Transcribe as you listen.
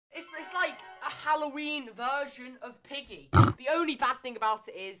it's like a Halloween version of Piggy. The only bad thing about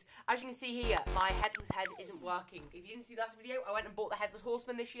it is, as you can see here, my headless head isn't working. If you didn't see last video, I went and bought the Headless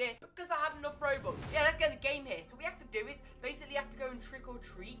Horseman this year because I had enough Robux. Yeah, let's get in the game here. So what we have to do is, basically you have to go and trick or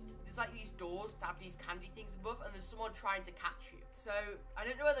treat. There's like these doors that have these candy things above, and there's someone trying to catch you. So, I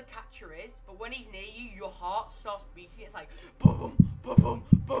don't know where the catcher is, but when he's near you, your heart starts beating. It's like, boom, boom, boom,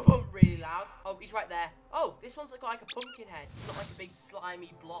 boom, boom, really loud. Oh, he's right there. Oh, this one's got like a pumpkin head. He's not like a big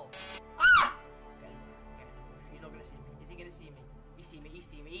slimy blob. Ah! Okay. He's not gonna see me. Is he gonna see me? He see me, he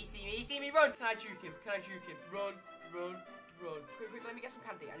see me, he see me, he see me, run! Can I juke him? Can I juke him? Run, run, run. Quick, quick, let me get some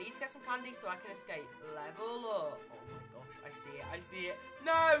candy. I need to get some candy so I can escape. Level up. Oh my gosh, I see it, I see it.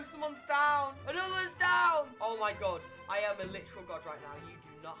 No, someone's down. Another's down. Oh my god, I am a literal god right now. You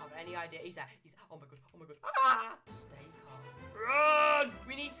do not have any idea. He's there, he's there. Oh my god, oh my god. Ah! Stay calm. Run!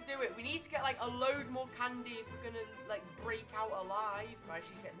 We need to do it. We need to get like a load more candy if we're gonna like break out alive. Right,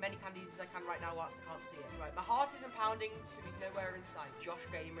 she's get as many candies as I can right now whilst I can't see it. Right, my heart isn't pounding, so he's nowhere in sight. Josh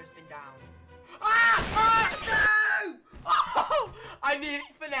Gamer has been down. Ah! Ah! No! Oh! I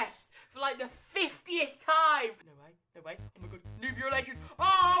nearly finessed for like the 50th time. No way, no way. Oh my god, noob, you're a legend.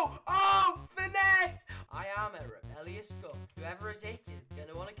 Oh! Oh! Finesse! I am a rebellious scum. Whoever is it is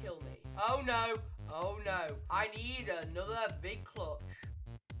gonna want to kill me. Oh no! Oh no! I need another big clutch.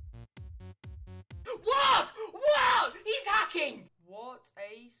 What? What? He's hacking! What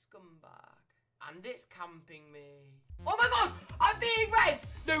a scumbag. And it's camping me. Oh my god! I'm being res!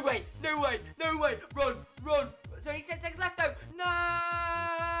 No way! No way! No way! Run! Run! There's only 10 seconds left though. No!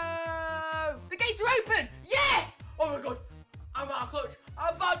 The gates are open! Yes! Oh my god! I'm about to clutch.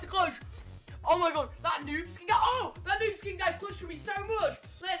 I'm about to clutch. Oh my god, that noob skin guy. Oh! That noob skin guy clutched me so much.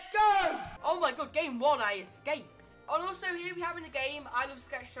 Let's go! Oh my god, game 1, I escaped. And also here we have in the game, I love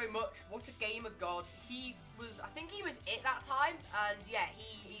Sketch so much. What a game of God. He was, I think he was it that time. And yeah,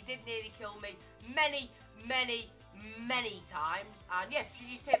 he did nearly kill me many times. And yeah,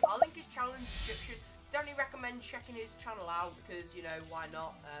 GG's to him. I'll link his channel in the description. Definitely recommend checking his channel out because, you know, why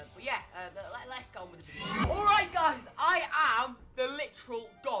not? But yeah, let's go on with the video. Alright guys, I am the literal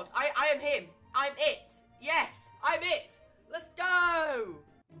God. I am him. I'm it. Yes, I'm it. Let's go.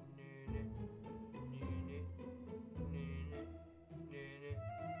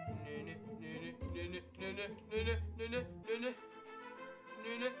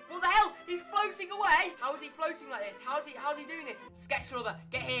 What the hell? He's floating away. How is he floating like this? How's he doing this? Sketch lover,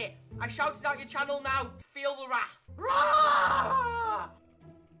 get here. I shouted out your channel now. Feel the wrath.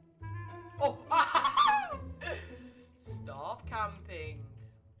 Oh. Stop camping.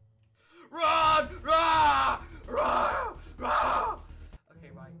 Run! Okay,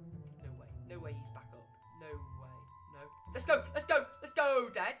 right. No way he's back up. No way. No. Let's go.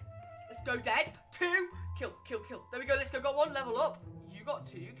 Dead. Let's go, dead. 2. Kill. There we go. Let's go. Got 1 level up. You got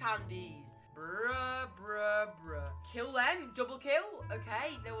 2 candies. Bruh. Kill them. Double kill.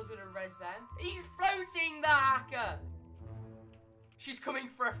 Okay. No one's going to res them. He's floating, the hacker. She's coming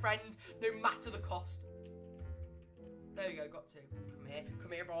for a friend, no matter the cost. There we go. Got 2.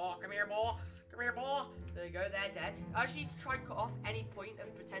 Come here, boy. There you go. They're dead. I actually need to try and cut off any point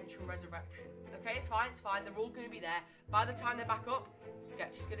of potential resurrection. Okay, it's fine. They're all going to be there. By the time they're back up,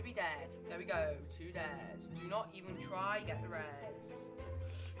 Sketch is going to be dead. There we go. 2 dead. Do not even try. Get the res.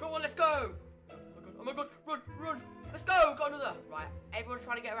 Go on, let's go. Oh my god. Run. Let's go. Got another. Right. Everyone's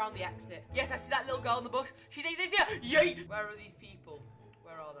trying to get around the exit. Yes, I see that little girl in the bush. She thinks it's here. Yeet. Where are these people?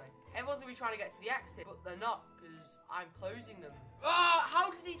 Where are they? Everyone's going to be trying to get to the exit, but they're not because I'm closing them. Ah,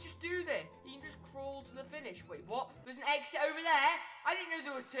 how does he just do this? He can just crawl to the finish. Wait, what? There's an exit over there? I didn't know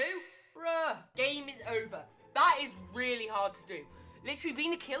there were 2. Bruh. Game is over. That is really hard to do. Literally,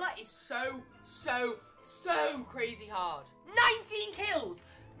 being a killer is so crazy hard. 19 kills.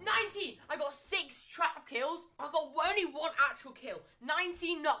 19! I got 6 trap kills. I got only 1 actual kill.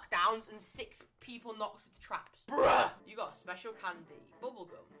 19 knockdowns and 6 people knocked with traps. Bruh! You got a special candy.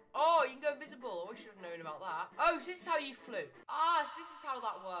 Bubblegum. Oh, you can go invisible. I should have known about that. Oh, so this is how you flew. Ah, so this is how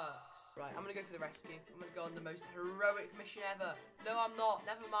that works. Right, I'm going to go for the rescue. I'm going to go on the most heroic mission ever. No, I'm not.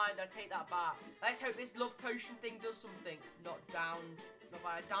 Never mind. I take that back. Let's hope this love potion thing does something. Not downed. Not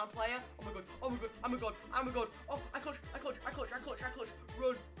by a down player. Oh my god. Oh my god. Oh, I clutch.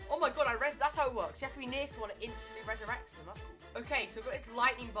 Run. Oh my god, I res. That's how it works. You have to be near someone that instantly resurrects them. That's cool. Okay, so I've got this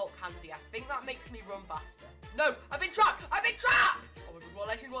lightning bolt candy. I think that makes me run faster. No, I've been trapped. Oh my god, what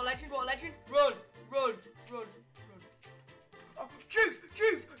legend. Run. Oh, Juice.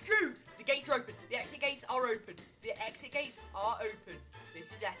 The gates are open. The exit gates are open. This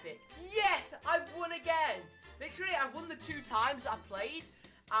is epic. Yes, I've won again. Literally, I've won the 2 times that I played.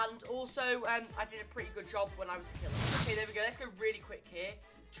 And also, I did a pretty good job when I was the killer. Okay, there we go. Let's go really quick here.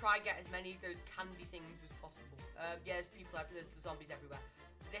 try and get as many of those candy things as possible. Yeah, there's people out there. There's zombies everywhere.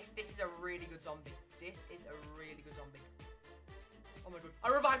 This is a really good zombie. This is a really good zombie. Oh my god. I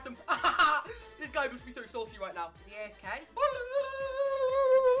revived them. This guy must be so salty right now. Is he AFK?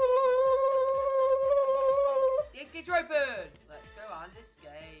 The escape's open. Let's go and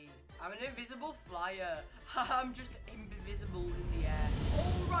escape. I'm an invisible flyer. I'm just invisible in the air.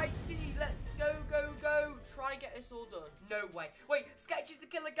 Alrighty, let's go, go, go. Try and get this all done. No way. Wait, Sketch is the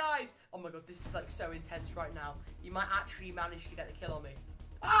killer, guys. Oh my god, this is like so intense right now. You might actually manage to get the kill on me.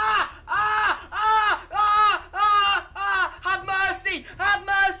 Have mercy! Have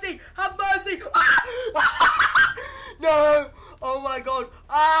mercy! Have mercy! No! Oh my god!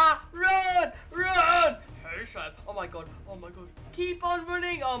 Run! Run! Oh my god! Oh my god! Keep on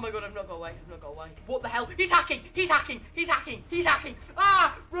running! Oh my god! I've not got away! I've not got away! What the hell? He's hacking! He's hacking! He's hacking! He's hacking!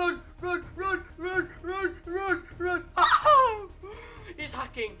 Run! Run! Run! Run! Run! Run! Run! He's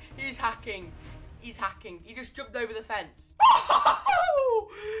hacking! He's hacking! He's hacking. He just jumped over the fence.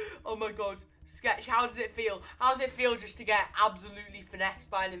 Oh my god. Sketch, how does it feel? How does it feel just to get absolutely finessed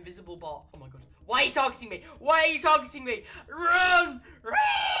by an invisible bot? Oh my god. Why are you targeting me? Why are you targeting me? Run!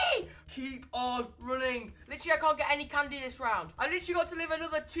 Keep on running. Literally, I can't get any candy this round. I literally got to live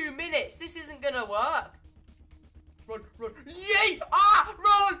another 2 minutes. This isn't gonna work. Run, run. Yay!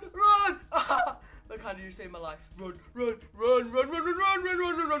 Run, run! The candy just saved my life. Run, run, run, run, run, run, run, run,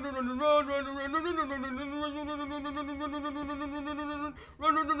 run, run,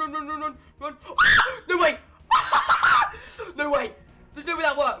 run, run, run. No way! No way! There's no way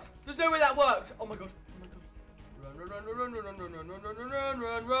that worked. There's no way that worked. Oh my god. Run, run, run, run, run, run, run, run, run, run, run,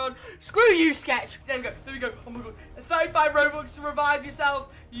 run, run. Screw you, Sketch. There we go. There we go. Oh my god. 35 Robux to revive yourself.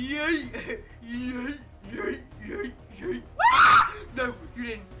 Yay! Yay! Yay! Yay! Yay! No, you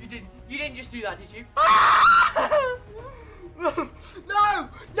didn't. You didn't. You didn't just do that, did you? No!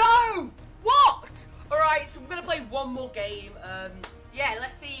 No! What? Alright, so we're going to play one more game. Yeah,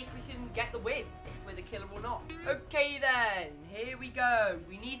 let's see if we can get the win. If we're the killer or not. Okay then, here we go.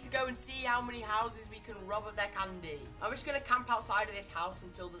 We need to go and see how many houses we can rob of their candy. I'm just going to camp outside of this house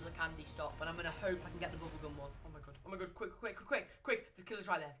until there's a candy stop. And I'm going to hope I can get the bubblegum one. Oh my god. Oh my god, quick, quick, quick, quick. The killer's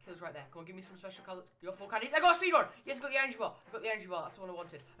right there. The killer's right there. Come on, give me some special colors. You got 4 candies. I got a speed run. Yes, I got the energy bar. I got the energy bar. That's the one I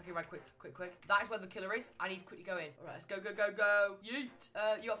wanted. Okay, right, quick, quick, quick. That is where the killer is. I need to quickly go in. All right, let's go, go, go, go. Yeet.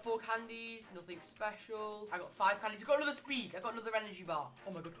 You got 4 candies. Nothing special. I got 5 candies. I got another speed. I got another energy bar.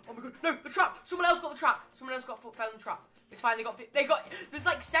 Oh my god. Oh my god. No, the trap. Someone else got the trap. Someone else fell in the trap. It's fine. They got. There's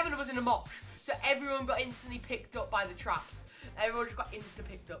like 7 of us in a mosh, so everyone got instantly picked up by the traps. Everyone just got insta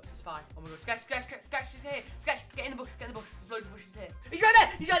picked up, so it's fine. Oh my god, Sketch, Sketch, Sketch, Sketch is here. Sketch, get in the bush, get in the bush. There's loads of bushes here. He's right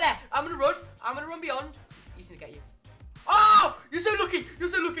there, he's right there. I'm gonna run beyond. He's gonna get you. Oh, you're so lucky, you're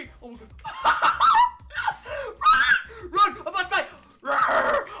so lucky. Oh my god. Run, I'm about to die.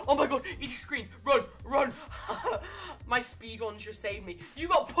 Oh my god, he just screamed, run, run. My speed ones just saved me. You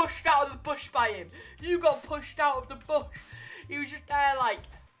got pushed out of the bush by him. You got pushed out of the bush. He was just there like,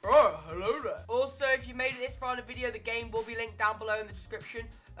 oh, hello there. Also, if you made it this far in the video, the game will be linked down below in the description.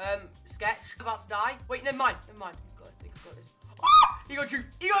 Sketch, about to die. Wait, never mind, never mind. I think I've got this. He got juice,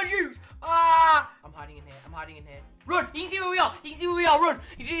 he got juice. I'm hiding in here, I'm hiding in here. Run, he can see where we are, he can see where we are, run.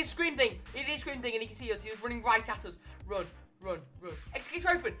 He did his scream thing, and he can see us. He was running right at us. Run. Run, run. Exit gates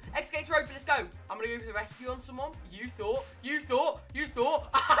are open. Exit gates are open. Let's go. I'm going to go for the rescue on someone. You thought. He thought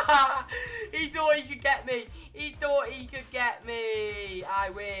he could get me. He thought he could get me.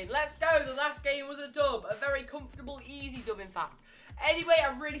 I win. Let's go. The last game was a dub. A very comfortable, easy dub, in fact. Anyway,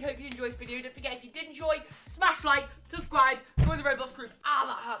 I really hope you enjoyed this video. Don't forget, if you did enjoy, smash like, subscribe, join the Roblox group.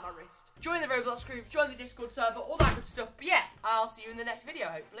 That hurt my wrist. Join the Roblox group, join the Discord server, all that good stuff. But yeah, I'll see you in the next video,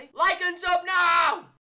 hopefully. Like and sub now!